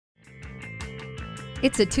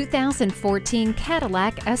It's a 2014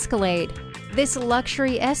 Cadillac Escalade. This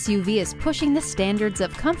luxury SUV is pushing the standards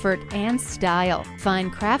of comfort and style. Fine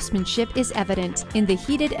craftsmanship is evident in the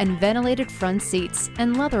heated and ventilated front seats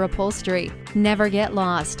and leather upholstery. Never get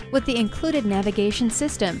lost with the included navigation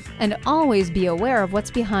system, and always be aware of what's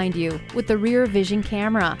behind you with the rear vision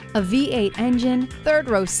camera. A V8 engine,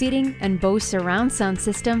 third-row seating, and Bose surround sound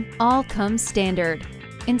system all come standard.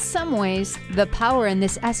 In some ways, the power in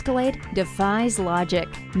this Escalade defies logic.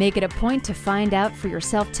 Make it a point to find out for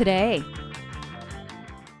yourself today.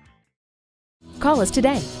 Call us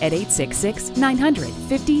today at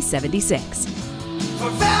 866-900-5076.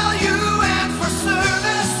 For value.